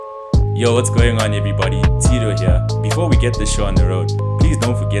Yo, what's going on, everybody? Tito here. Before we get this show on the road, please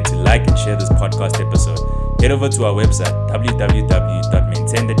don't forget to like and share this podcast episode. Head over to our website,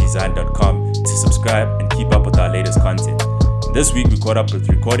 www.maintainthedesign.com, to subscribe and keep up with our latest content. This week, we caught up with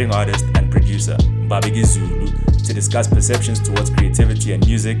recording artist and producer Mbabegi Zulu to discuss perceptions towards creativity and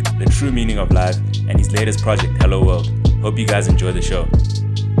music, the true meaning of life, and his latest project, Hello World. Hope you guys enjoy the show.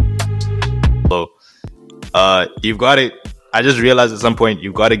 You've got it. I just realized at some point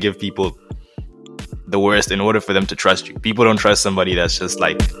you've got to give people the worst in order for them to trust you. People don't trust somebody that's just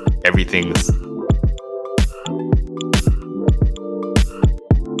like everything's.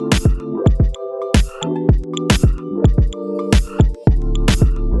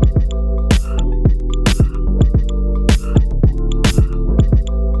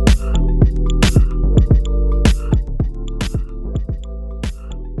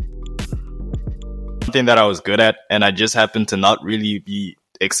 Something that I was good at, and I just happened to not really be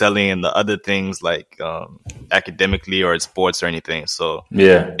excelling in the other things like academically or sports or anything. So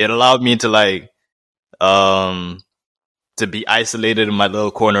Yeah. it allowed me to to be isolated in my little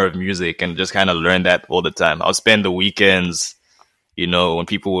corner of music and just kind of learn that all the time. I'll spend the weekends, when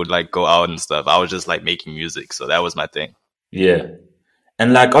people would like go out and stuff, I was just like making music. So that was my thing. Yeah.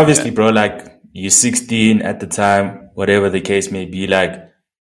 And like, obviously, bro, like you're 16 at the time, whatever the case may be, like,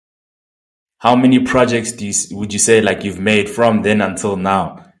 how many projects would you say like you've made from then until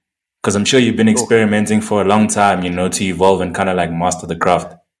now? Because I'm sure you've been experimenting for a long time, to evolve and kind of like master the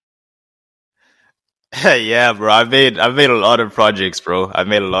craft. Yeah, bro. I've made a lot of projects, bro. I've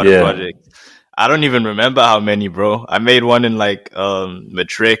made a lot of projects. I don't even remember how many, bro. I made one in like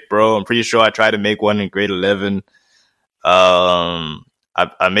matric, bro. I'm pretty sure I tried to make one in grade 11. I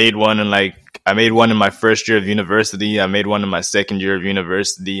made one in my first year of university. I made one in my second year of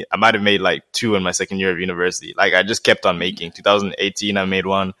university. I might have made like two in my second year of university. Like I just kept on making. 2018, I made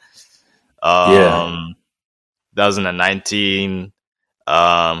one. 2019,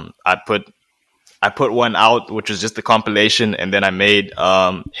 I put one out, which was just a compilation, and then I made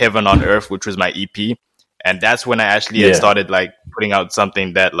Heaven on Earth, which was my EP, and that's when I actually had started like putting out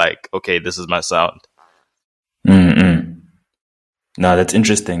something that like, okay, this is my sound. No, that's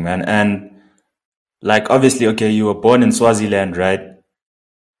interesting, man. And like, obviously, okay, you were born in Swaziland, right?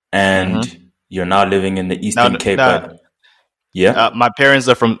 And you're now living in the Eastern Cape. My parents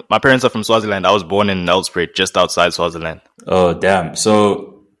are from Swaziland. I was born in Nelspruit, just outside Swaziland. Oh, damn.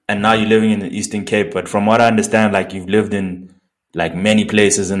 So, and now you're living in the Eastern Cape. But from what I understand, like you've lived in like many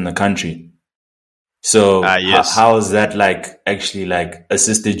places in the country. So yes. How has that like actually like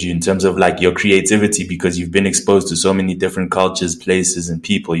assisted you in terms of like your creativity, because you've been exposed to so many different cultures, places, and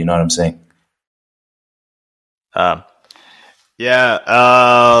people? You know what I'm saying?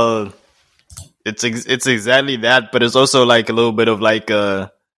 It's exactly that, but it's also like a little bit of like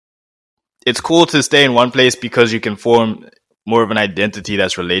it's cool to stay in one place because you can form more of an identity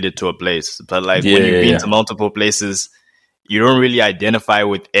that's related to a place. But like when you've been to multiple places, you don't really identify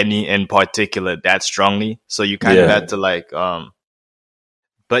with any in particular that strongly. So you kind of had to like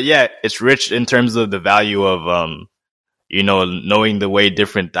but yeah, it's rich in terms of the value of knowing the way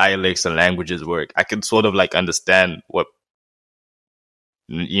different dialects and languages work. I can sort of like understand what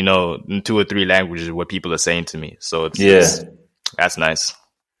in 2 or 3 languages what people are saying to me. So it's that's nice.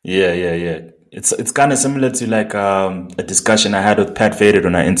 Yeah. It's kind of similar to like a discussion I had with Pat Faded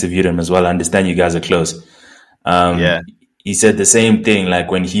when I interviewed him as well. I understand you guys are close. He said the same thing, like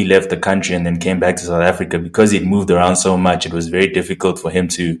when he left the country and then came back to South Africa, because he'd moved around so much, it was very difficult for him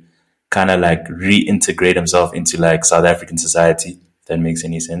to kind of like reintegrate himself into like South African society, if that makes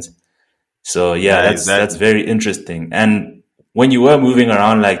any sense. So that's very interesting. And when you were moving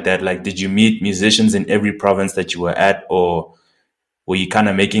around like that, like did you meet musicians in every province that you were at, or were you kind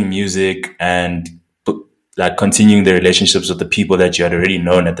of making music and like continuing the relationships with the people that you had already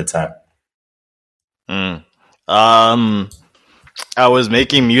known at the time? I was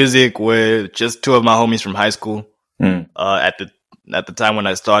making music with just 2 of my homies from high school. At the time when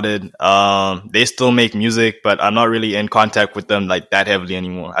I started, they still make music, but I'm not really in contact with them like that heavily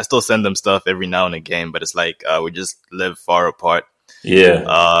anymore. I still send them stuff every now and again, but it's like we just live far apart.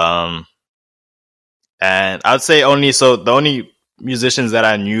 And I'd say the only musicians that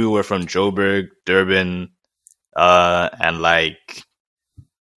I knew were from Joburg, Durban, and like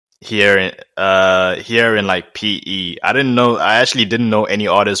here in like PE. I actually didn't know any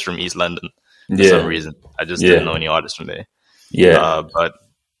artists from East London for some reason. I just didn't know any artists from there. But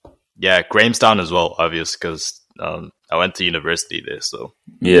Grahamstown as well, obvious, because I went to university there, so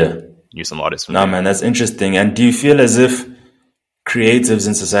knew some artists from there. Man, that's interesting. And do you feel as if creatives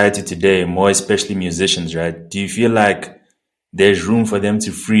in society today, more especially musicians, right? Do you feel like there's room for them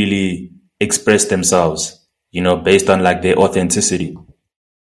to freely express themselves, you know, based on like their authenticity?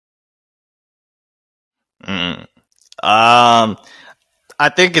 I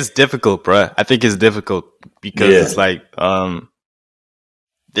think it's difficult, bro. I think it's difficult because it's like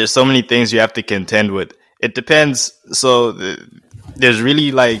there's so many things you have to contend with. It depends. So there's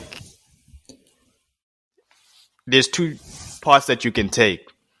really like there's two parts that you can take.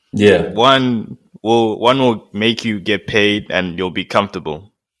 Yeah. One will make you get paid and you'll be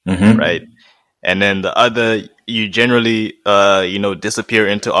comfortable, right? And then the other, you generally disappear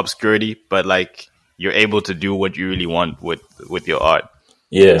into obscurity, but like you're able to do what you really want with your art.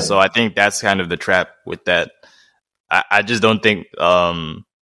 Yeah. So I think that's kind of the trap with that. I just don't think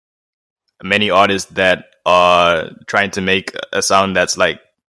many artists that are trying to make a sound that's like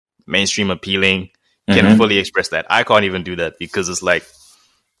mainstream appealing can fully express that. I can't even do that because it's like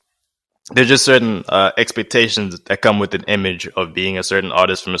there's just certain expectations that come with an image of being a certain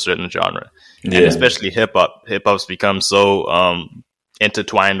artist from a certain genre. Yeah. And especially hip hop. Hip hop's become so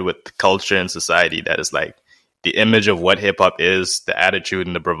intertwined with culture and society that it's like the image of what hip hop is, the attitude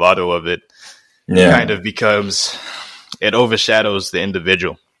and the bravado of it kind of becomes, it overshadows the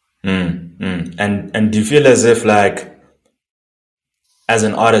individual. And do you feel as if like as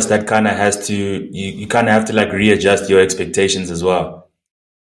an artist that kind of has to, you kind of have to like readjust your expectations as well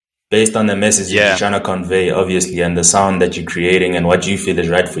based on the message you're trying to convey, obviously, and the sound that you're creating and what you feel is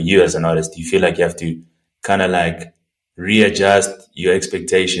right for you as an artist? Do you feel like you have to kind of like readjust your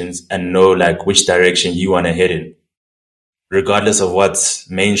expectations and know like which direction you want to head in, regardless of what's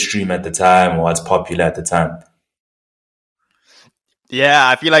mainstream at the time or what's popular at the time? Yeah,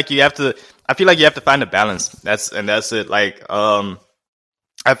 I feel like you have to find a balance. That's it. Like,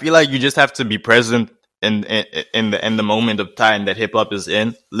 I feel like you just have to be present in the moment of time that hip hop is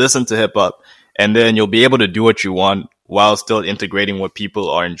in. Listen to hip hop, and then you'll be able to do what you want while still integrating what people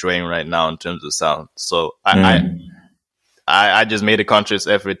are enjoying right now in terms of sound. So I just made a conscious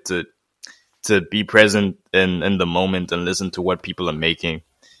effort to be present in the moment and listen to what people are making,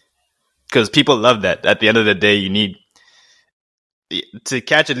 because people love that. At the end of the day, you need to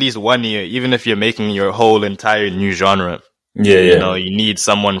catch at least one ear, even if you're making your whole entire new genre. You know, you need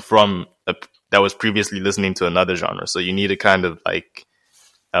someone from that was previously listening to another genre. So you need to kind of like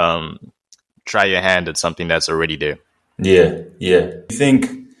try your hand at something that's already there. Yeah. You think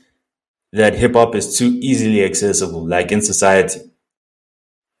that hip hop is too easily accessible, like in society?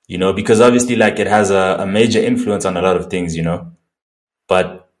 You know, because obviously like it has a major influence on a lot of things, you know.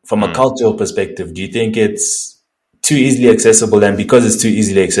 But from a cultural perspective, do you think it's too easily accessible? And because it's too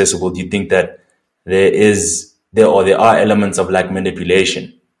easily accessible, do you think that there are elements of like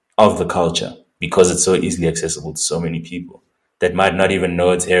manipulation of the culture because it's so easily accessible to so many people that might not even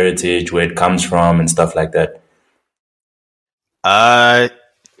know its heritage, where it comes from and stuff like that?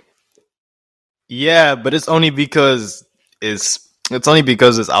 Yeah, but it's only because it's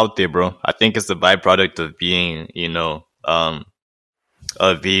out there, bro. I think it's the byproduct of being,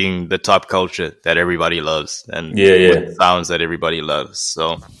 of being the top culture that everybody loves and sounds that everybody loves.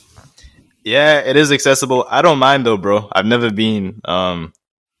 So yeah, it is accessible. I don't mind though, bro. I've never been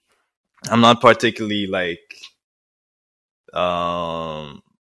I'm not particularly like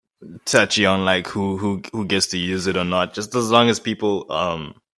touchy on like who gets to use it or not, just as long as people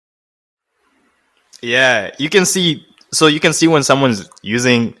you can see when someone's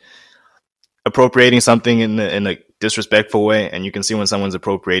appropriating something in a disrespectful way, and you can see when someone's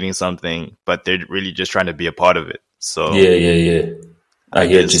appropriating something but they're really just trying to be a part of it. So I hear what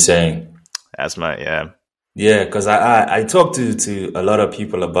you're saying. That's my because I talk to a lot of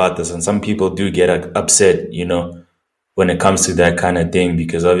people about this, and some people do get upset, you know, when it comes to that kind of thing,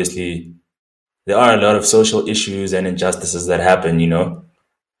 because obviously there are a lot of social issues and injustices that happen, you know,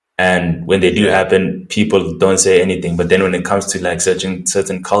 and when they do happen, people don't say anything. But then when it comes to like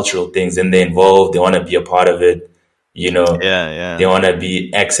certain cultural things, then they're involved, they want to be a part of it, you know, they want to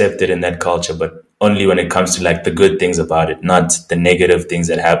be accepted in that culture, but only when it comes to like the good things about it, not the negative things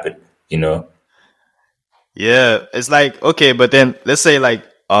that happen, you know. Yeah, it's like, okay, but then let's say like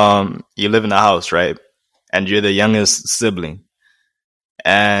you live in a house, right? And you're the youngest sibling.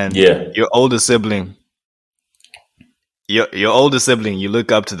 And your older sibling, you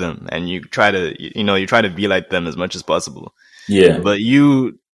look up to them and you try to be like them as much as possible. Yeah. But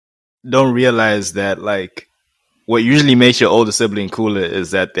you don't realize that like what usually makes your older sibling cooler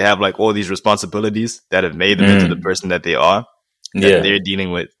is that they have like all these responsibilities that have made them into the person that they are, that they're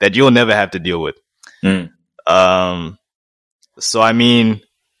dealing with, that you'll never have to deal with. So I mean,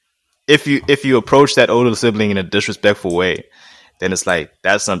 if you approach that older sibling in a disrespectful way, then it's like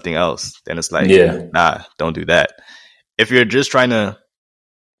that's something else. Then it's like, nah, don't do that. if you're just trying to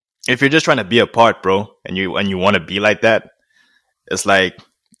be a part, bro, and you want to be like that, it's like,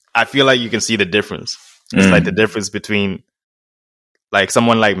 I feel like you can see the difference. It's like the difference between like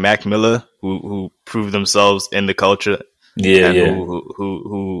someone like Mac Miller who proved themselves in the culture,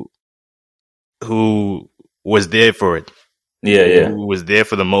 who was there for it, who was there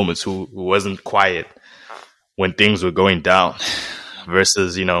for the moments, who wasn't quiet when things were going down,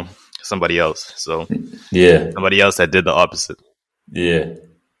 versus somebody else. So somebody else that did the opposite. Yeah.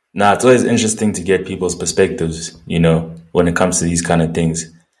 Nah, it's always interesting to get people's perspectives, when it comes to these kind of things.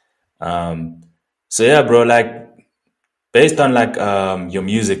 So yeah, bro, like based on like your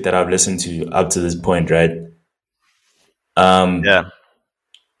music that I've listened to up to this point, right? Yeah.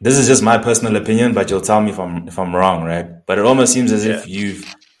 This is just my personal opinion, but you'll tell me if I'm wrong, right? But it almost seems as if you've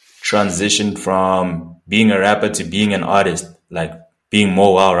transitioned from being a rapper to being an artist, like being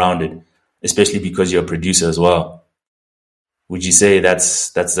more well-rounded, especially because you're a producer as well. Would you say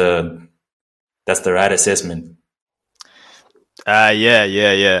that's the right assessment?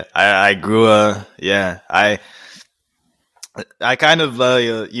 Yeah. I grew I kind of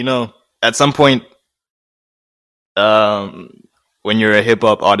at some point when you're a hip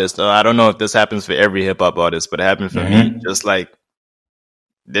hop artist, I don't know if this happens for every hip hop artist, but it happened for me. Just like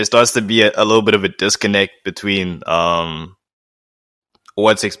there starts to be a little bit of a disconnect between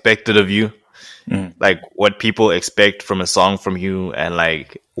what's expected of you, like what people expect from a song from you, and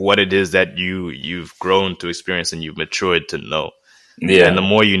like what it is that you've grown to experience and you've matured to know. Yeah. And the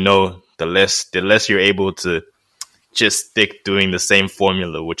more you know, the less you're able to just stick doing the same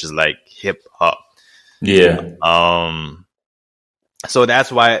formula, which is like hip hop. Yeah. So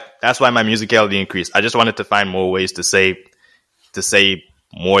that's why my musicality increased. I just wanted to find more ways to say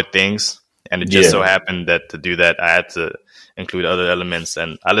more things, and it just so happened that to do that, I had to include other elements,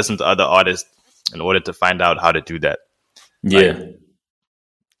 and I listened to other artists in order to find out how to do that. Like,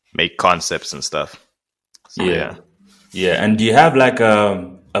 make concepts and stuff. So, yeah. And do you have like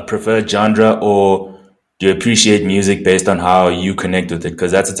a preferred genre, or do you appreciate music based on how you connect with it?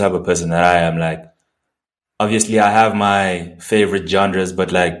 Because that's the type of person that I am. Like, obviously, I have my favorite genres,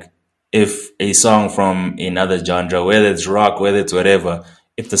 but like, if a song from another genre, whether it's rock, whether it's whatever,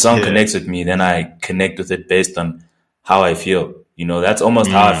 if the song connects with me, then I connect with it based on how I feel. That's almost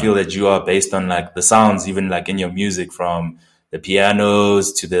how I feel that you are, based on like the sounds, even like in your music, from the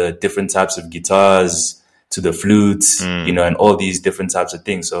pianos to the different types of guitars to the flutes, and all these different types of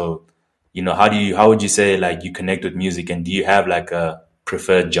things. So, how would you say like you connect with music, and do you have like a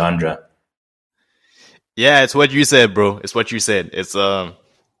preferred genre? Yeah, it's what you said, bro. It's what you said. It's I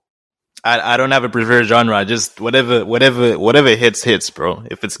don't have a preferred genre. I just whatever hits, bro.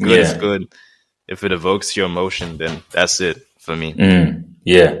 If it's good, it's good. If it evokes your emotion, then that's it for me.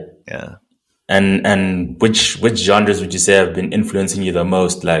 Yeah. And which genres would you say have been influencing you the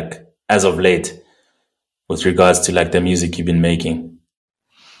most, like as of late, with regards to like the music you've been making?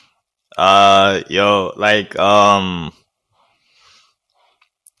 Like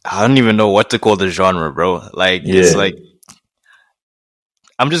I don't even know what to call the genre, bro. Like it's like,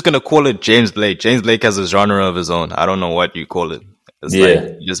 I'm just gonna call it James Blake. James Blake has a genre of his own. I don't know what you call it. It's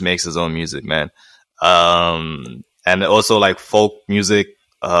like he just makes his own music, man. And also like folk music,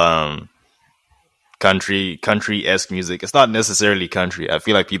 country-esque music. It's not necessarily country. I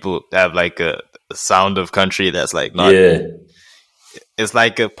feel like people have like a sound of country that's like not. It's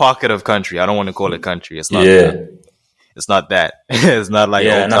like a pocket of country. I don't want to call it country. It's not. It's not that. It's not like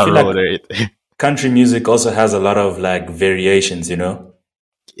Old Town Road or anything. Country music also has a lot of like variations,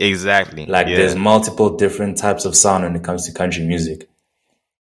 Exactly. Like there's multiple different types of sound when it comes to country music.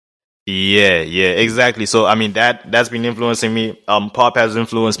 Yeah, exactly. So I mean that's been influencing me. Pop has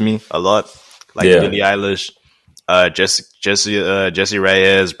influenced me a lot, like Billie Eilish, Jessie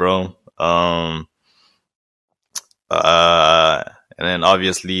Reyez, bro. And then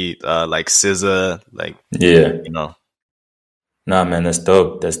obviously like SZA, like Nah, man, that's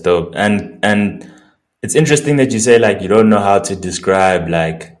dope. That's dope. And it's interesting that you say like you don't know how to describe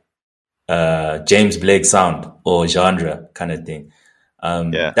like James Blake sound or genre kind of thing.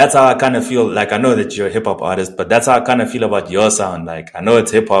 That's how I kind of feel. Like I know that you're a hip hop artist, but that's how I kind of feel about your sound. Like I know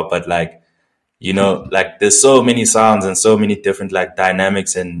it's hip hop, but like like there's so many sounds and so many different like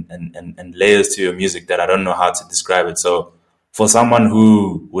dynamics and layers to your music that I don't know how to describe it. So for someone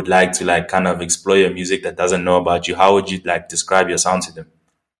who would like to like kind of explore your music that doesn't know about you, how would you like describe your sound to them?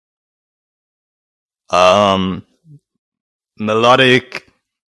 Melodic,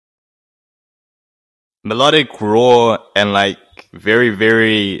 raw, and like very,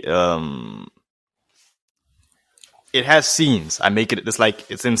 very it has scenes. I make it. It's like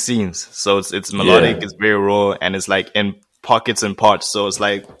it's in scenes, so it's melodic. Yeah. It's very raw, and it's like in pockets and parts. So it's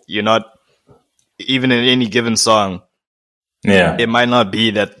like you're not even in any given song. Yeah. It might not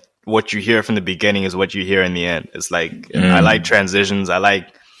be that what you hear from the beginning is what you hear in the end. It's like I like transitions. I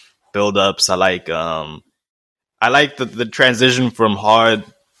like build-ups. I like the transition from hard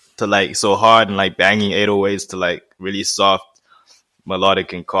to like so hard and like banging 808s to like really soft,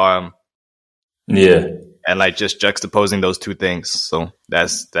 melodic and calm. Yeah. And like just juxtaposing those two things. So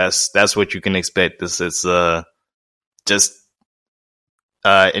that's what you can expect. This is just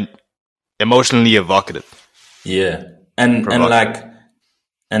emotionally evocative. Yeah. And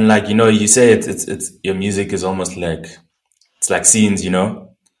like you know, you say it's your music is almost like it's like scenes, you know.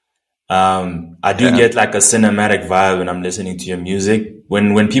 I do get like a cinematic vibe when I'm listening to your music.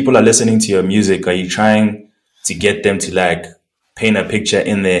 When people are listening to your music, are you trying to get them to like paint a picture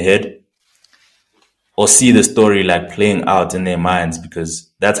in their head or see the story like playing out in their minds? Because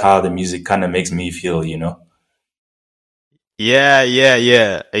that's how the music kind of makes me feel, you know?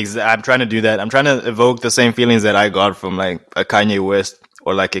 Yeah. I'm trying to do that. I'm trying to evoke the same feelings that I got from like a Kanye West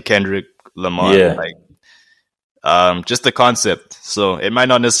or like a Kendrick Lamar. Yeah. Like, just the concept. So it might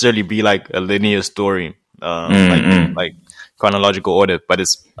not necessarily be like a linear story, like chronological order, but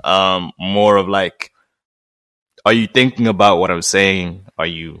it's more of like, are you thinking about what I'm saying? Are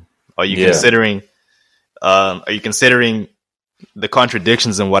you considering? Are you considering the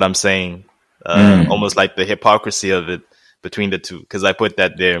contradictions in what I'm saying? Almost like the hypocrisy of it between the two, because I put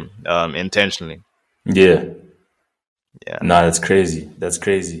that there intentionally. Yeah. No, that's crazy. That's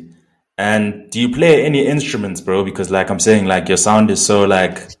crazy. And do you play any instruments, bro? Because like I'm saying, like your sound is so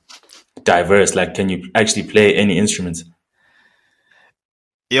like diverse. Like, can you actually play any instruments?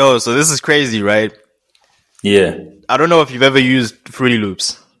 Yo, so this is crazy, right? Yeah. I don't know if you've ever used Fruity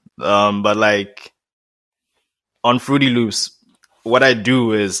Loops, but like on Fruity Loops, what I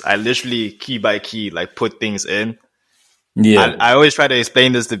do is I literally key by key like put things in. Yeah. I always try to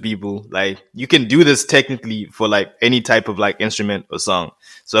explain this to people. Like, you can do this technically for like any type of like instrument or song.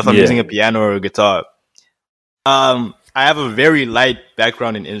 So if I'm using a piano or a guitar, I have a very light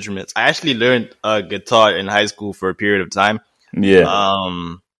background in instruments. I actually learned guitar in high school for a period of time. Yeah.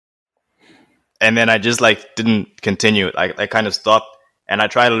 And then I just like didn't continue it. I kind of stopped, and I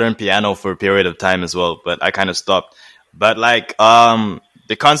tried to learn piano for a period of time as well, but I kind of stopped. But like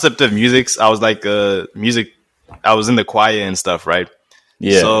the concept of music, I was like I was in the choir and stuff, right?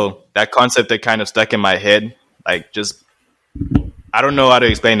 Yeah. So that concept that kind of stuck in my head, like just, I don't know how to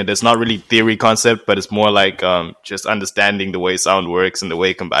explain it. It's not really theory concept, but it's more like just understanding the way sound works and the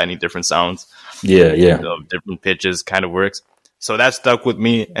way combining different sounds. Yeah. Different pitches kind of works. So that stuck with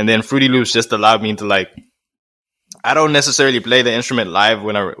me. And then Fruity Loops just allowed me to like, I don't necessarily play the instrument live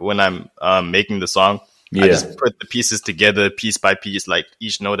when I'm making the song. Yeah. I just put the pieces together piece by piece, like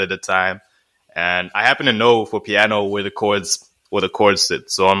each note at a time. And I happen to know for piano where the chords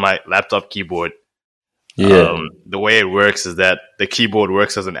sit. So on my laptop keyboard, the way it works is that the keyboard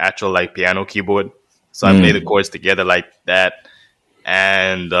works as an actual like piano keyboard. So I play the chords together like that.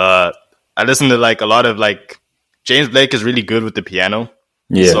 And I listen to like a lot of like James Blake is really good with the piano.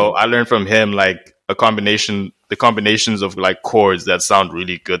 Yeah. So I learned from him like the combinations of like chords that sound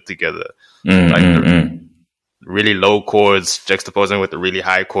really good together. Really low chords juxtaposing with the really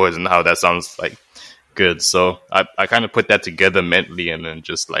high chords and how that sounds like good. So I kind of put that together mentally and then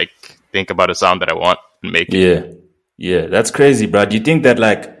just like think about a sound that I want and make it. Yeah, that's crazy, bro. Do you think that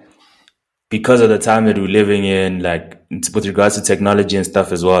like because of the time that we're living in, like with regards to technology and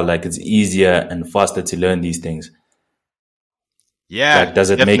stuff as well, like it's easier and faster to learn these things? Yeah. Like,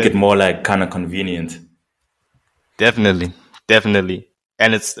 does it make it more like kind of convenient? Definitely.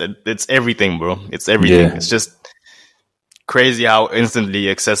 And it's everything, bro. It's everything. Yeah. It's just crazy how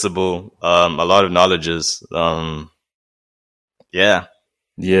instantly accessible a lot of knowledge is. Yeah.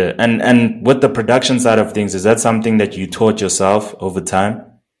 And with the production side of things, is that something that you taught yourself over time?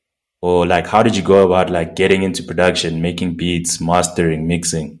 Or like how did you go about like getting into production, making beats, mastering,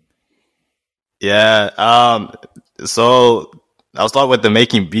 mixing? Yeah. So I'll start with the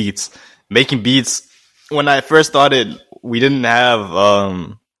making beats. Making beats, when I first started, we didn't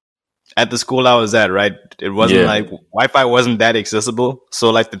have at the school I was at, right? It wasn't like Wi-Fi wasn't that accessible. So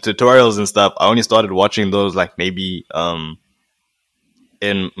like the tutorials and stuff, I only started watching those like maybe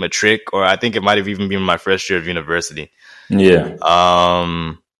in matric, or I think it might have even been my first year of university. Yeah.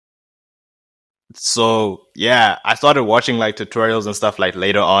 So yeah, I started watching like tutorials and stuff like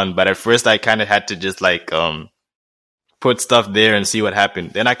later on, but at first I kind of had to just like put stuff there and see what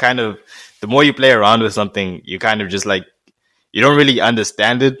happened. Then the more you play around with something, you kind of just like, you don't really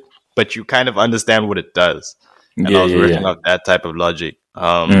understand it, but you kind of understand what it does. and I was working off that type of logic.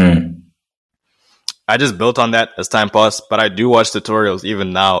 I just built on that as time passed, but I do watch tutorials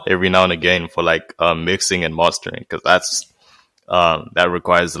even now, every now and again, for like mixing and mastering, because that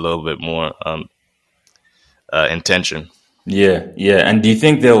requires a little bit more intention. Yeah. And do you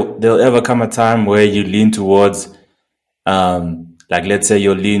think there'll ever come a time where you lean towards, like, let's say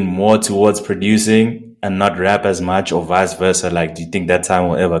you'll lean more towards producing and not rap as much, or vice versa? Like, do you think that time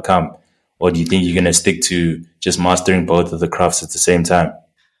will ever come, or do you think you're gonna stick to just mastering both of the crafts at the same time?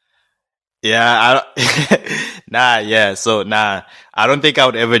 Yeah, I don't think I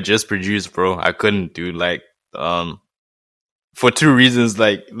would ever just produce, bro. I couldn't do like, for two reasons.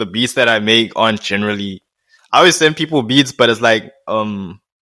 Like, the beats that I make aren't generally, I always send people beats, but it's like, I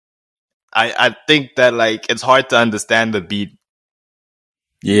think that like, it's hard to understand the beat.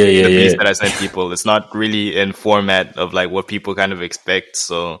 The beats that I send people, it's not really in format of like what people kind of expect.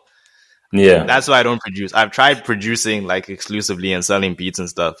 So yeah, that's why I don't produce. I've tried producing like exclusively and selling beats and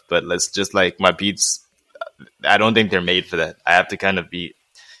stuff, but let's just like, my beats, I don't think they're made for that. I have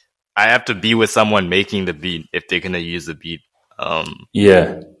to be with someone making the beat if they're gonna use the beat.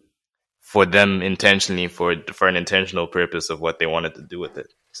 For them intentionally, for an intentional purpose of what they wanted to do with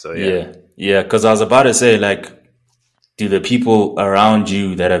it. So yeah. Because I was about to say, like, do the people around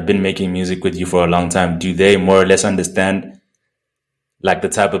you that have been making music with you for a long time, do they more or less understand like the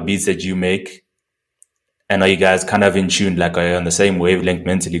type of beats that you make? And are you guys kind of in tune, like, are you on the same wavelength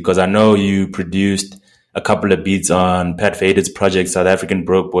mentally? Because I know you produced a couple of beats on Pat Faded's project, South African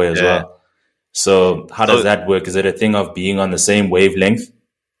Broke Boy, as well. So how does that work? Is it a thing of being on the same wavelength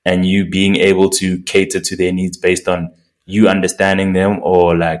and you being able to cater to their needs based on you understanding them,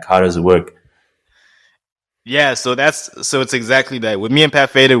 or like, how does it work? Yeah, so it's exactly that. With me and Pat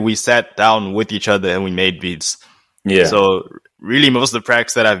Faded, we sat down with each other and we made beats. Yeah. So really, most of the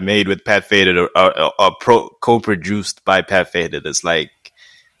tracks that I've made with Pat Faded are co-produced by Pat Faded. It's like,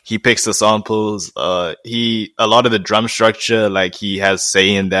 he picks the samples. A lot of the drum structure, like, he has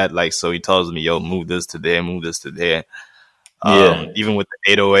say in that. Like, so he tells me, yo, move this to there, move this to there. Even with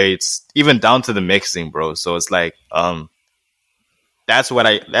the 808s, even down to the mixing, bro. So it's like, that's what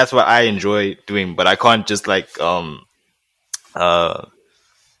I enjoy doing, but I can't just like, I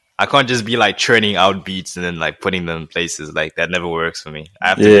can't just be like churning out beats and then like putting them in places. Like, that never works for me. I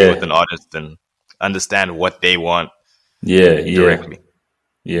have to be with an artist and understand what they want. Directly.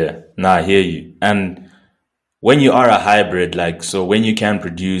 Yeah. Nah, I hear you. And when you are a hybrid, like, so when you can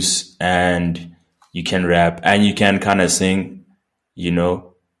produce and you can rap and you can kind of sing, you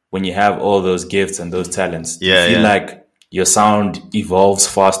know, when you have all those gifts and those talents, do you feel like your sound evolves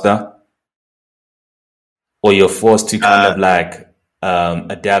faster, or you're forced to kind of like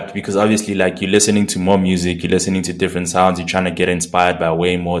adapt? Because obviously, like, you're listening to more music, you're listening to different sounds, you're trying to get inspired by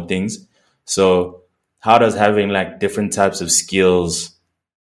way more things. So how does having like different types of skills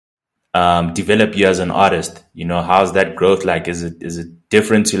develop you as an artist? You know, how's that growth like? Is it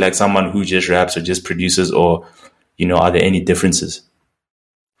different to like someone who just raps or just produces, or, you know, are there any differences?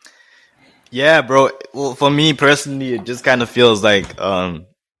 Yeah, bro. Well, for me personally, it just kind of feels like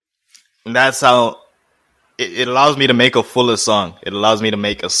that's how it allows me to make a fuller song. It allows me to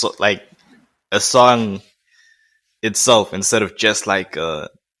make a song itself, instead of just like a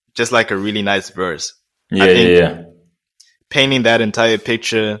really nice verse. I think painting that entire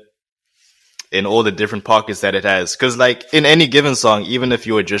picture in all the different pockets that it has. Because like, in any given song, even if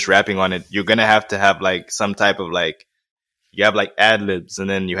you were just rapping on it, you're gonna have to have like some type of like, you have like ad libs, and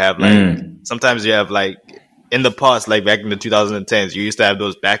then you have like, sometimes you have like, in the past, like back in the 2010s, you used to have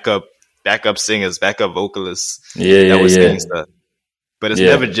those backup singers, backup vocalists that were singing stuff. But it's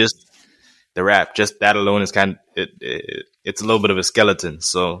never just the rap. Just that alone is kind of, it's a little bit of a skeleton.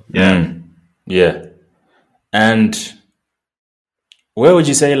 So yeah. And where would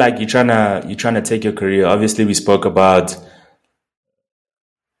you say like you're trying to take your career? Obviously, we spoke about,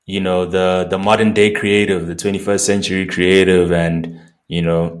 you know, the modern day creative, the 21st century creative, and, you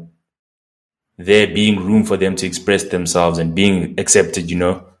know, there being room for them to express themselves and being accepted, you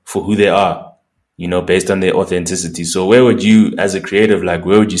know, for who they are, you know, based on their authenticity. So where would you, as a creative, like,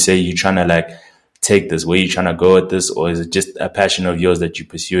 where would you say you're trying to like take this? Where you trying to go with this? Or is it just a passion of yours that you're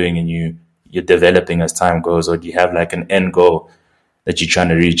pursuing and you're developing as time goes? Or do you have like an end goal that you're trying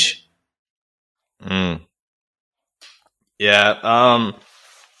to reach? Yeah.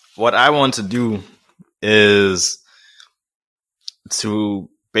 What I want to do is to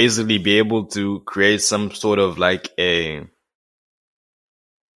basically be able to create some sort of like a,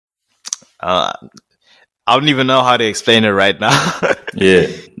 I don't even know how to explain it right now.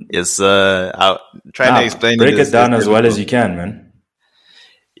 It's I'll try to explain break it down as well as you can, man.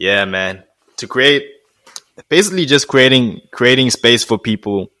 Yeah, man. To create basically just creating space for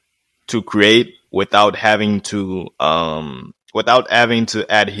people to create without having to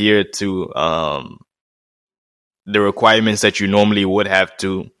adhere to the requirements that you normally would have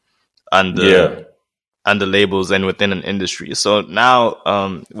to under labels and within an industry. So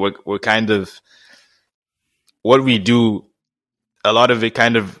now we're kind of, what we do, a lot of it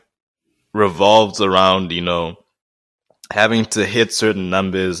kind of revolves around, having to hit certain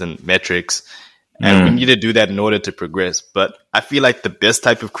numbers and metrics. And we need to do that in order to progress. But I feel like the best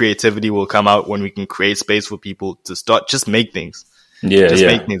type of creativity will come out when we can create space for people to start, just make things.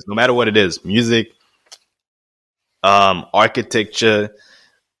 Make things, no matter what it is. Music, architecture,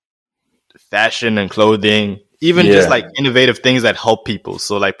 fashion and clothing, even just like innovative things that help people.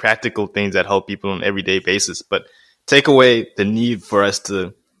 So like practical things that help people on an everyday basis. But take away the need for us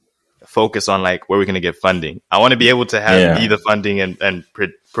to focus on like where we're going to get funding. I want to be able to be the funding and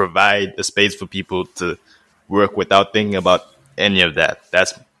provide the space for people to work without thinking about any of that.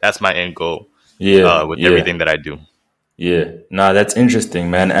 That's my end goal with everything that I do. Yeah. No, that's interesting,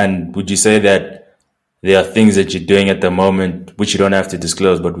 man. And would you say that there are things that you're doing at the moment, which you don't have to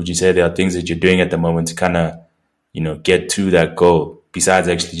disclose, but would you say there are things that you're doing at the moment to kind of, get to that goal besides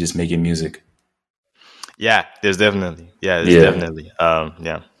actually just making music? Yeah, there's definitely. Yeah, there's definitely.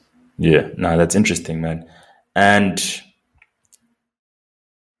 Yeah. No, that's interesting, man. And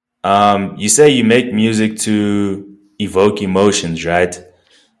you say you make music to evoke emotions, right?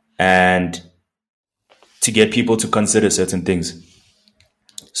 And to get people to consider certain things.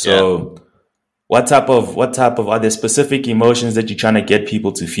 So what type of are there specific emotions that you're trying to get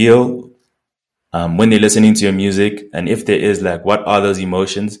people to feel when they're listening to your music? And if there is, like, what are those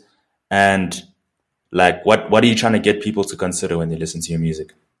emotions? And like, what are you trying to get people to consider when they listen to your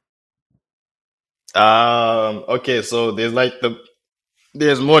music? Okay, so there's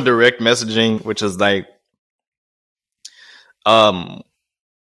more direct messaging, which is like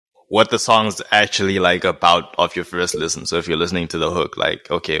what the song's actually like about off your first listen. So if you're listening to the hook,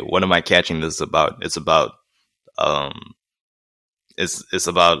 like, okay, what am I catching this about? It's about it's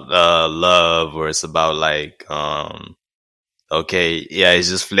about love, or it's about like okay, yeah, he's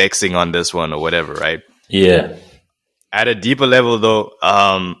just flexing on this one or whatever, right? Yeah. At a deeper level though,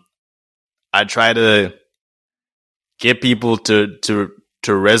 I try to get people to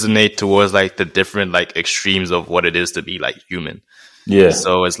resonate towards like the different like extremes of what it is to be like human. Yeah.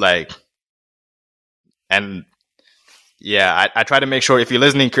 So it's like, and yeah, I try to make sure, if you're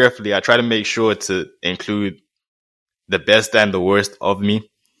listening carefully, I try to make sure to include the best and the worst of me.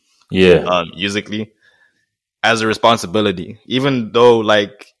 Yeah. Musically, as a responsibility, even though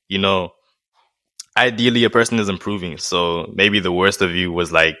like, ideally a person is improving. So maybe the worst of you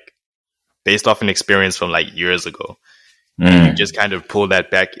was like based off an experience from like years ago. And you just kind of pull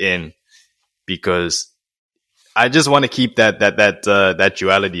that back in, because I just want to keep that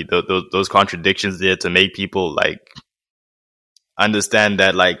duality, those contradictions there, to make people like understand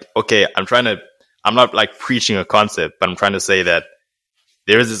that like, okay, I'm not like preaching a concept, but I'm trying to say that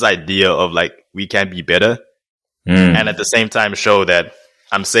there is this idea of like, we can be better. And at the same time show that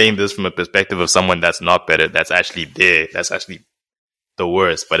I'm saying this from a perspective of someone that's not better, that's actually there, that's actually the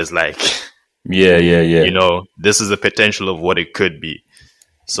worst, but it's like, this is the potential of what it could be.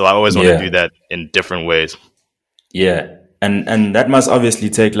 So I always want to do that in different ways. Yeah. And that must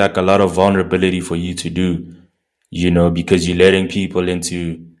obviously take like a lot of vulnerability for you to do, because you're letting people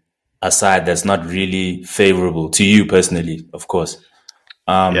into a side that's not really favorable to you personally, of course.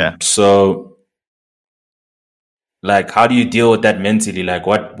 So like, how do you deal with that mentally? Like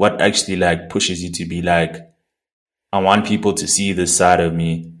what actually like pushes you to be like, I want people to see this side of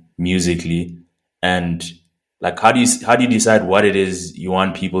me musically? And like, how do you decide what it is you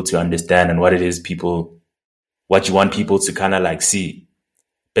want people to understand, and what you want people to kind of like see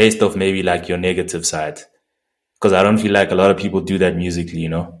based off maybe like your negative side? Because I don't feel like a lot of people do that musically,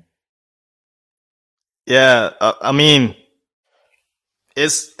 Yeah, I mean,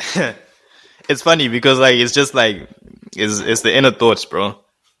 it's it's funny because like it's just like it's the inner thoughts, bro.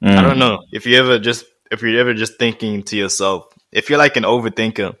 I don't know if you're ever just thinking to yourself, if you're like an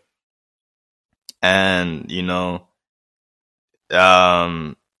overthinker, and you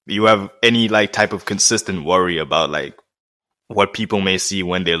have any like type of consistent worry about like what people may see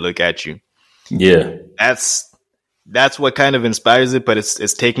when they look at you. Yeah, that's what kind of inspires it, but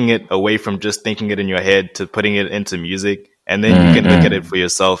it's taking it away from just thinking it in your head to putting it into music, and then you can look at it for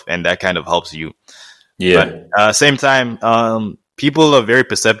yourself, and that kind of helps you. Yeah. But same time, people are very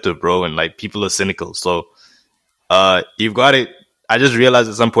perceptive, bro, and like people are cynical. So you've got to. I just realized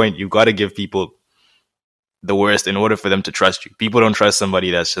at some point you've got to give people the worst in order for them to trust you. People don't trust somebody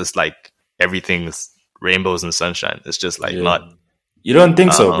that's just like everything's rainbows and sunshine. It's just like not. You don't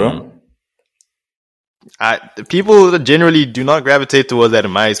think so, bro? People generally do not gravitate towards that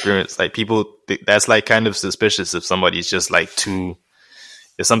in my experience. Like people, that's like kind of suspicious if somebody's just like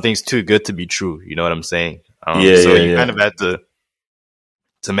if something's too good to be true. You know what I'm saying? You kind of have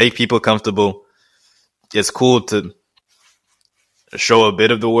to make people comfortable. It's cool to show a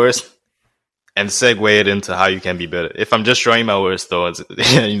bit of the worst and segue it into how you can be better. If I'm just showing my worst, though, it's,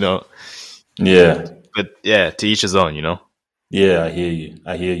 you know. Yeah. But yeah, to each his own, you know. Yeah, I hear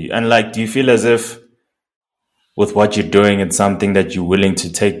you. And like, do you feel as if with what you're doing, it's something that you're willing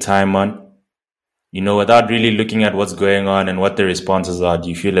to take time on? You know, without really looking at what's going on and what the responses are, do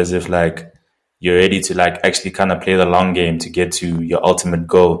you feel as if like you're ready to like actually kind of play the long game to get to your ultimate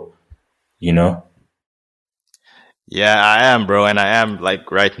goal, you know? Yeah, I am, bro. And I am like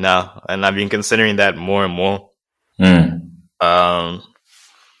right now. And I've been considering that more and more. I've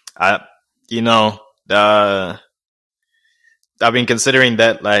been considering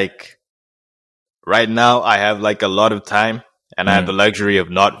that like right now I have like a lot of time and I have the luxury of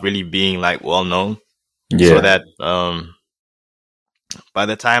not really being like well known. Yeah. So that by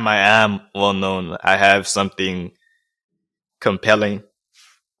the time I am well known, I have something compelling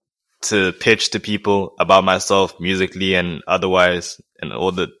to pitch to people about myself musically and otherwise, and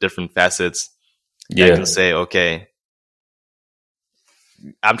all the different facets. Yeah. I can say, okay,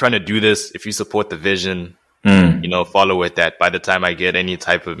 I'm trying to do this. If you support the vision, you know, follow with that by the time I get any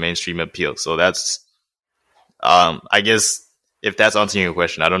type of mainstream appeal. So that's, I guess if that's answering your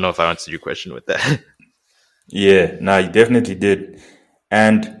question, I don't know if I answered your question with that. Yeah, no, you definitely did.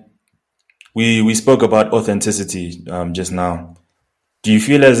 And we spoke about authenticity just now. Do you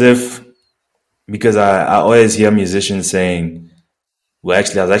feel as if, because I always hear musicians saying, I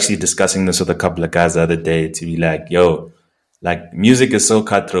was actually discussing this with a couple of guys the other day to be like, yo, like music is so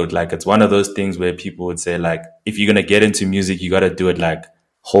cutthroat. Like it's one of those things where people would say like, if you're going to get into music, you got to do it like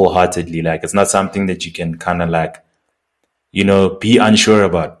wholeheartedly. Like it's not something that you can kind of like, you know, be unsure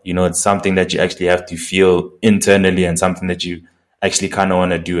about. You know, it's something that you actually have to feel internally and something that you actually kind of want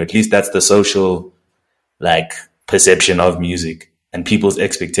to do. At least that's the social like perception of music and people's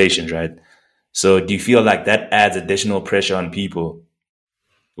expectations, right? So do you feel like that adds additional pressure on people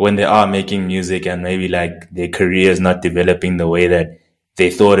when they are making music and maybe like their career is not developing the way that they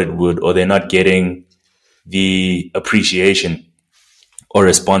thought it would, or they're not getting the appreciation or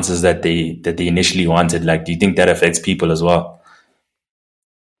responses that they initially wanted? Like, do you think that affects people as well?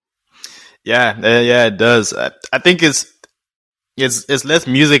 Yeah, it does. I think it's less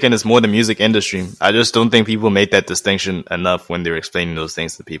music and it's more the music industry. I just don't think people make that distinction enough when they're explaining those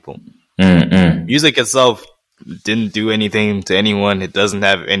things to people. Music itself didn't do anything to anyone. It doesn't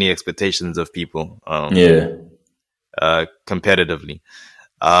have any expectations of people. Competitively.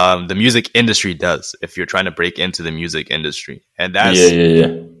 The music industry does, if you're trying to break into the music industry. And that's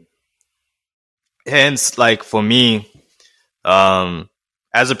hence, like for me,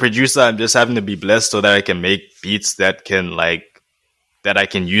 as a producer, I'm just having to be blessed so that I can make beats that I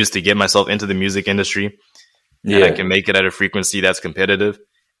can use to get myself into the music industry. And I can make it at a frequency that's competitive.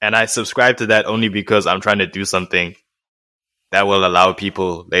 And I subscribe to that only because I'm trying to do something that will allow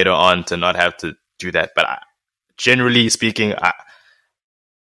people later on to not have to do that. But generally speaking,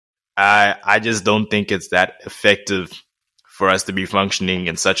 I just don't think it's that effective for us to be functioning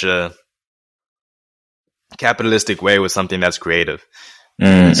in such a capitalistic way with something that's creative.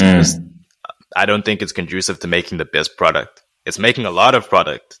 I don't think it's conducive to making the best product. It's making a lot of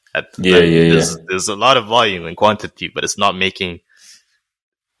product. There's a lot of volume and quantity, but it's not making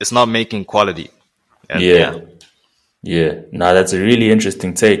quality. And No, that's a really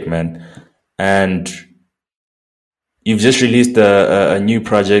interesting take, man. And you've just released a new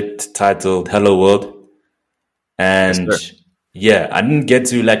project titled Hello World. And I didn't get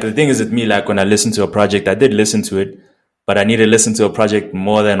to, like, the thing is with me, like when I listen to a project, I did listen to it, but I need to listen to a project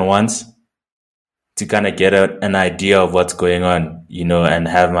more than once to kind of get an idea of what's going on, you know, and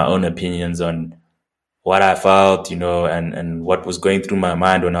have my own opinions on what I felt, you know, and what was going through my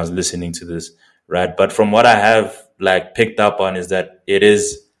mind when I was listening to this, right? But from what I have like picked up on is that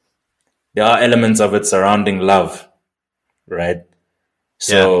there are elements of it surrounding love, right?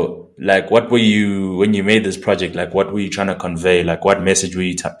 So like, what were you, when you made this project, like what were you trying to convey? Like what message were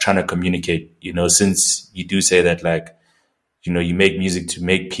you trying to communicate? You know, since you do say that, like, you know, you make music to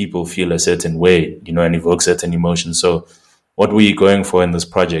make people feel a certain way, you know, and evoke certain emotions. So what were you going for in this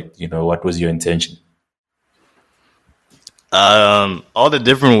project? You know, what was your intention? All the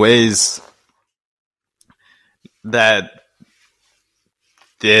different ways that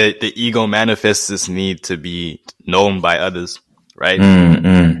the ego manifests this need to be known by others,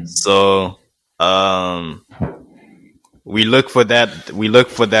 right? So we look for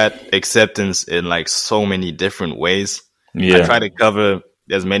that acceptance in like so many different ways. I try to cover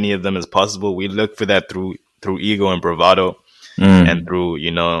as many of them as possible. We look for that through ego and bravado, and through,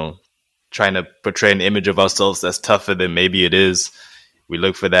 you know, trying to portray an image of ourselves that's tougher than maybe it is. We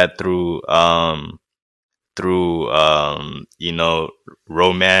look for that through you know,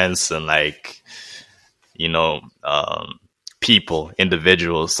 romance and like, you know, people,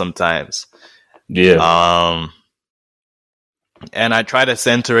 individuals sometimes. Yeah. And I try to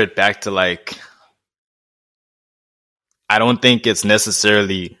center it back to like, I don't think that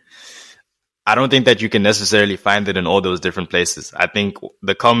you can necessarily find it in all those different places. I think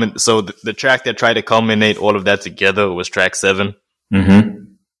the track that tried to culminate all of that together was track 7. Mm-hmm.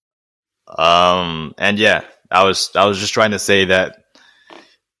 And yeah, I was just trying to say that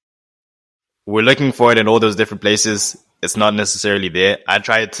we're looking for it in all those different places. It's not necessarily there. I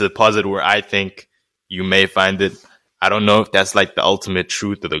tried to posit where I think you may find it. I don't know if that's like the ultimate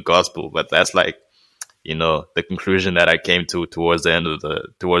truth of the gospel, but that's like, you know, the conclusion that I came to towards the end of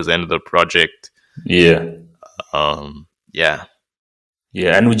the project. Yeah. Yeah.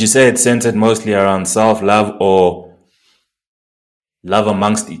 Yeah. And would you say it's centered mostly around self-love or love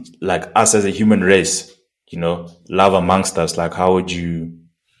amongst like us as a human race? You know, love amongst us. Like, how would you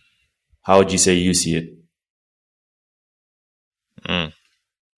say you see it?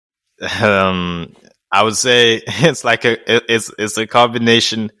 I would say it's like it's a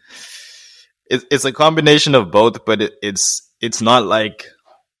combination. It's a combination of both, but it's not like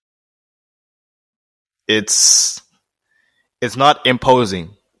it's not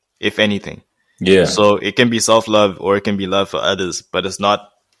imposing, if anything. Yeah. So it can be self-love or it can be love for others, but it's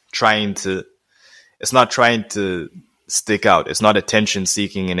not trying to stick out. It's not attention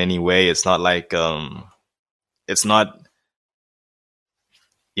seeking in any way. It's not like it's not,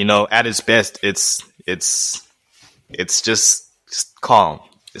 you know, at its best, it's just calm.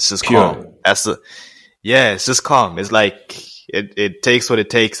 It's just pure. Calm. It's just calm. It's like it takes what it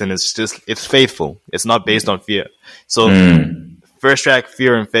takes, and it's faithful. It's not based on fear. So first track,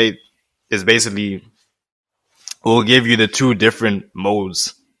 Fear and Faith, is basically will give you the two different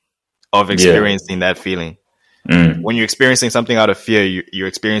modes of experiencing that feeling. When you're experiencing something out of fear, you're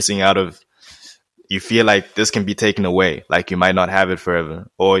experiencing out of, you feel like this can be taken away, like you might not have it forever,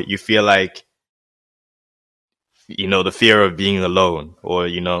 or you feel like, you know, the fear of being alone, or,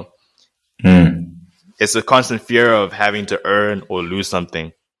 you know, it's a constant fear of having to earn or lose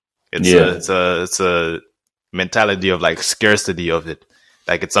something. It's a mentality of like scarcity of it,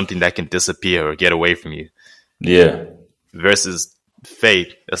 like it's something that can disappear or get away from you. Yeah. Versus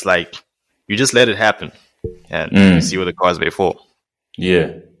faith, it's like you just let it happen, and you see where the cars may fall.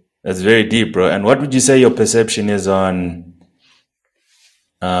 Yeah, that's very deep, bro. And what would you say your perception is on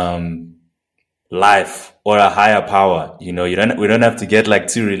life or a higher power? You know, we don't have to get like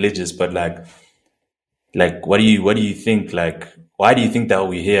too religious, but like what do you think? Like, why do you think that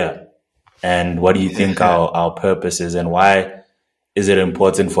we're here? And what do you think our purpose is? And why is it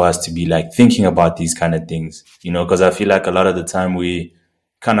important for us to be like thinking about these kind of things? You know, because I feel like a lot of the time we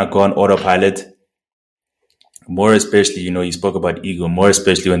kind of go on autopilot. More especially, you know, you spoke about ego, more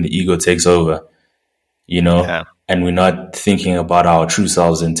especially when the ego takes over, you know, and we're not thinking about our true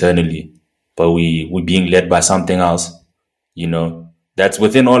selves internally, but we're being led by something else, you know, that's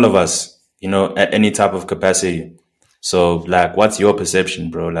within all of us, you know, at any type of capacity. So like, what's your perception,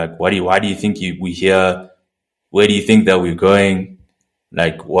 bro? Like, why do you think we here? Where do you think that we're going?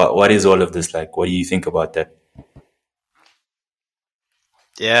 Like, what is all of this? Like, what do you think about that?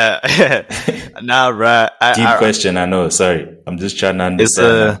 Yeah. Nah, right. Deep question, I know. Sorry. I'm just trying to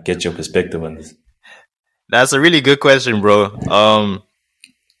understand, get your perspective on this. That's a really good question, bro. I'm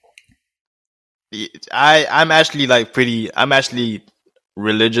actually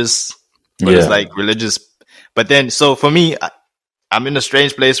religious, but it's like religious. But then, so for me, I'm in a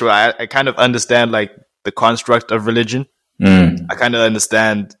strange place where I kind of understand like the construct of religion. I kind of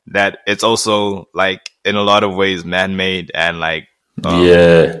understand that it's also like in a lot of ways man-made and like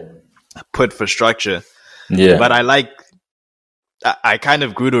put for structure. Yeah. But I kind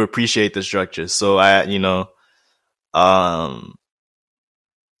of grew to appreciate the structure. So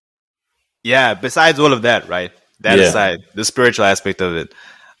besides all of that, right? That aside, the spiritual aspect of it.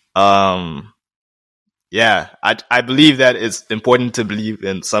 I believe that it's important to believe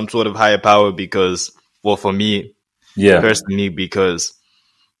in some sort of higher power because, well, for me, personally, because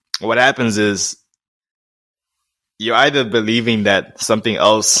what happens is you're either believing that something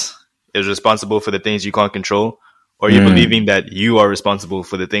else is responsible for the things you can't control, or you're believing that you are responsible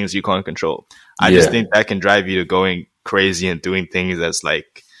for the things you can't control. I just think that can drive you to going crazy and doing things that's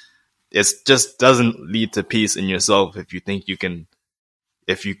like it just doesn't lead to peace in yourself if you think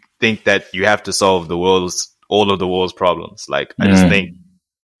that you have to solve all of the world's problems. Like, I just think,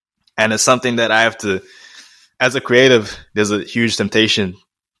 and it's something that I have to, as a creative, there's a huge temptation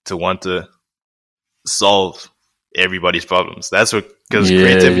to want to solve everybody's problems. That's what, because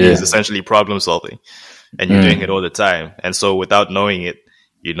creativity is essentially problem solving, and you're doing it all the time. And so without knowing it,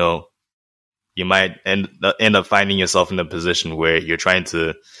 you know, you might end up finding yourself in a position where you're trying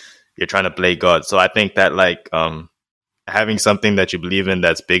to play God. So I think that, like, having something that you believe in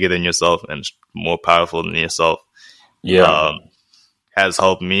that's bigger than yourself and more powerful than yourself, has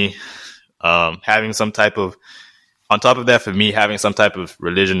helped me. Having some type of, on top of that, for me, having some type of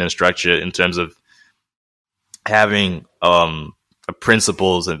religion and structure in terms of having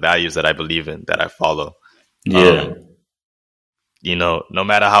principles and values that I believe in, that I follow. You know, no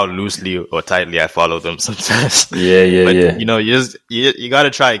matter how loosely or tightly I follow them sometimes. But, you know, you got to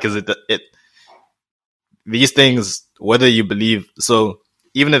try it, because these things, whether you believe, so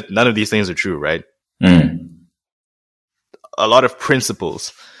even if none of these things are true, right? A lot of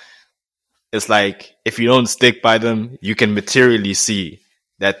principles, it's like, if you don't stick by them, you can materially see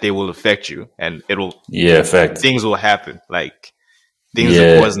that they will affect you, and it'll affect. Things will happen, like things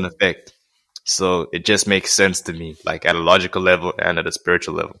of cause and effect. So it just makes sense to me, like at a logical level and at a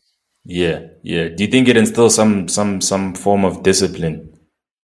spiritual level. Do you think it instills some form of discipline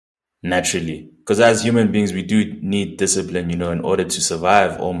naturally? Because as human beings, we do need discipline, you know, in order to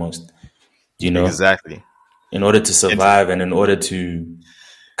survive, almost. You know, exactly. In order to survive, and in order to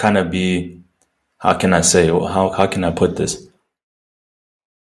kind of be, how can I say, or how can I put this?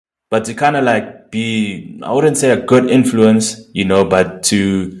 But to kind of like be, I wouldn't say a good influence, you know, but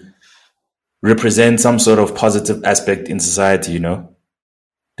to represent some sort of positive aspect in society, you know.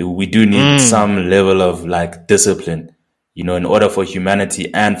 We do need some level of like discipline, you know, in order for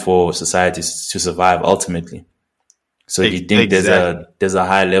humanity and for society to survive ultimately. So do you think there's a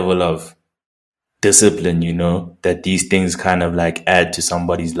high level of discipline, you know, that these things kind of like add to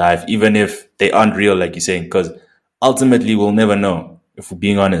somebody's life, even if they aren't real, like you're saying? Because ultimately we'll never know, if we're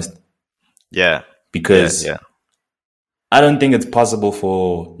being honest. Because I don't think it's possible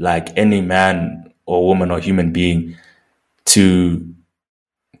for like any man or woman or human being to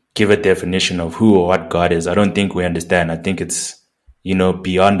give a definition of who or what God is. I don't think we understand. I think it's, you know,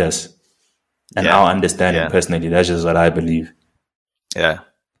 beyond us and our understanding personally. That's just what I believe.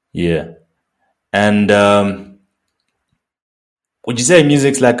 And would you say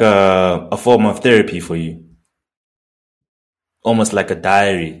music's like a form of therapy for you? Almost like a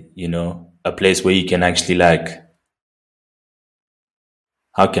diary, you know, a place where you can actually like,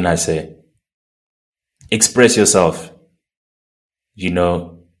 how can I say, express yourself, you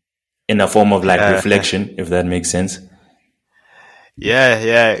know, in a form of like reflection, if that makes sense.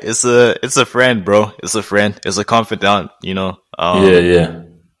 It's a friend, bro. It's a friend. It's a confidant, you know.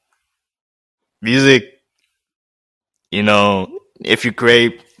 Music, you know, if you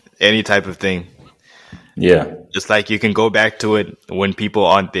create any type of thing, just like you can go back to it when people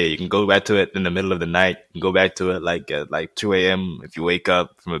aren't there. You can go back to it in the middle of the night. You can go back to it like at like 2 a.m. if you wake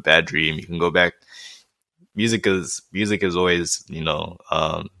up from a bad dream. You can go back. Music is always, you know,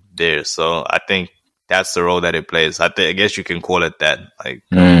 there. So I think that's the role that it plays. I guess you can call it that, like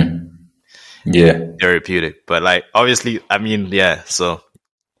therapeutic. But like, obviously, I mean, so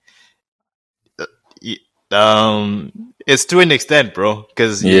it's to an extent, bro,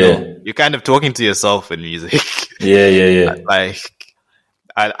 because you know, you're kind of talking to yourself in music. Like,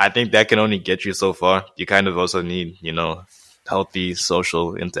 I think that can only get you so far. You kind of also need, you know, healthy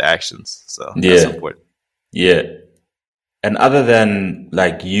social interactions. So that's important. And other than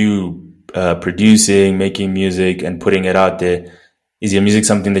like you producing, making music and putting it out there, is your music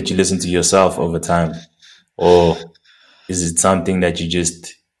something that you listen to yourself over time? Or is it something that you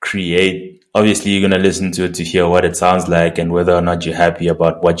just create? Obviously, you're going to listen to it to hear what it sounds like and whether or not you're happy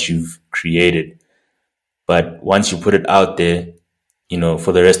about what you've created. But once you put it out there, you know,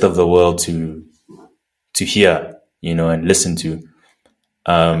 for the rest of the world to hear, you know, and listen to,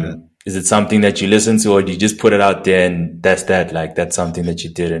 is it something that you listen to, or do you just put it out there and that's that? Like, that's something that you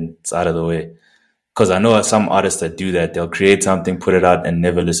did and it's out of the way? Because I know some artists that do that. They'll create something, put it out, and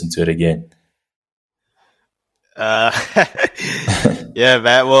never listen to it again. Yeah,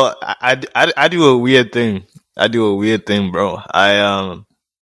 man. Well, I do a weird thing. Bro.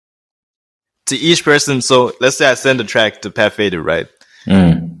 To each person. So let's say I send a track to Pat Fader, right?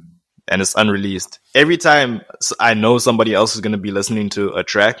 And it's unreleased. Every time I know somebody else is going to be listening to a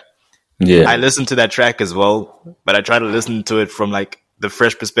track, I listen to that track as well, but I try to listen to it from like the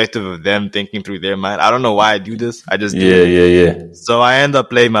fresh perspective of them thinking through their mind. I don't know why I do this. I just do it. So I end up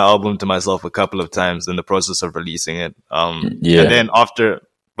playing my album to myself a couple of times in the process of releasing it. And then after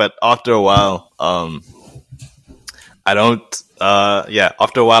a while,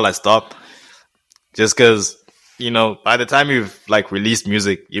 after a while I stop, just because, you know, by the time you've like released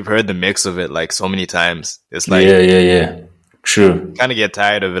music, you've heard the mix of it like so many times. It's like, true. Kind of get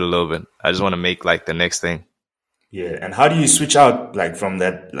tired of it a little bit. I just want to make like the next thing. Yeah. And how do you switch out like from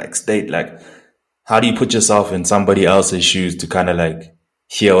that like state? Like, how do you put yourself in somebody else's shoes to kind of like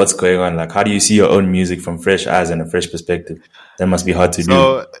hear what's going on? Like, how do you see your own music from fresh eyes and a fresh perspective? That must be hard to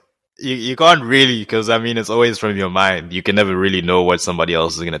do. You can't really, because I mean, it's always from your mind. You can never really know what somebody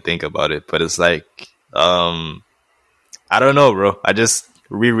else is going to think about it. But it's like, I don't know, bro. I just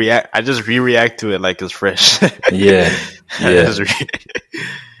re-react to it like it's fresh. Yeah.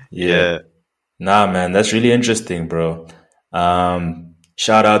 Yeah. Nah, man, that's really interesting, bro.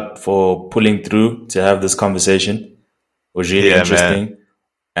 Shout out for pulling through to have this conversation. It was really interesting. Man.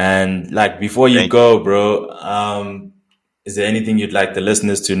 And like, before you go, bro, is there anything you'd like the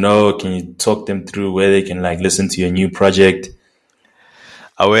listeners to know? Can you talk them through where they can like listen to your new project?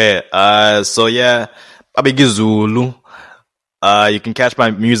 So yeah, Babigi Zulu. You can catch my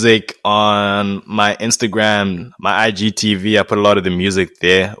music on my Instagram, my IGTV. I put a lot of the music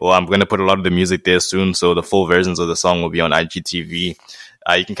there, or I'm going to put a lot of the music there soon. So the full versions of the song will be on IGTV.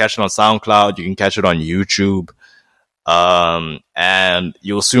 You can catch it on SoundCloud. You can catch it on YouTube. And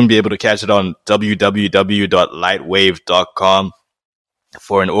you'll soon be able to catch it on www.lightwave.com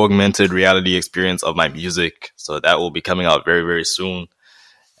for an augmented reality experience of my music. So that will be coming out very, very soon.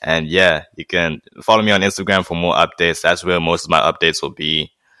 And yeah, you can follow me on Instagram for more updates. That's where most of my updates will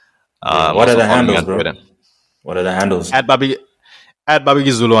be. What are the handles, bro? What are the handles? At Babigi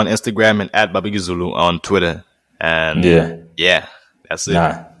Zulu on Instagram and at Babigi Zulu on Twitter. And yeah, that's it.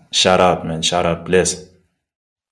 Shout out, man. Shout out. Bless.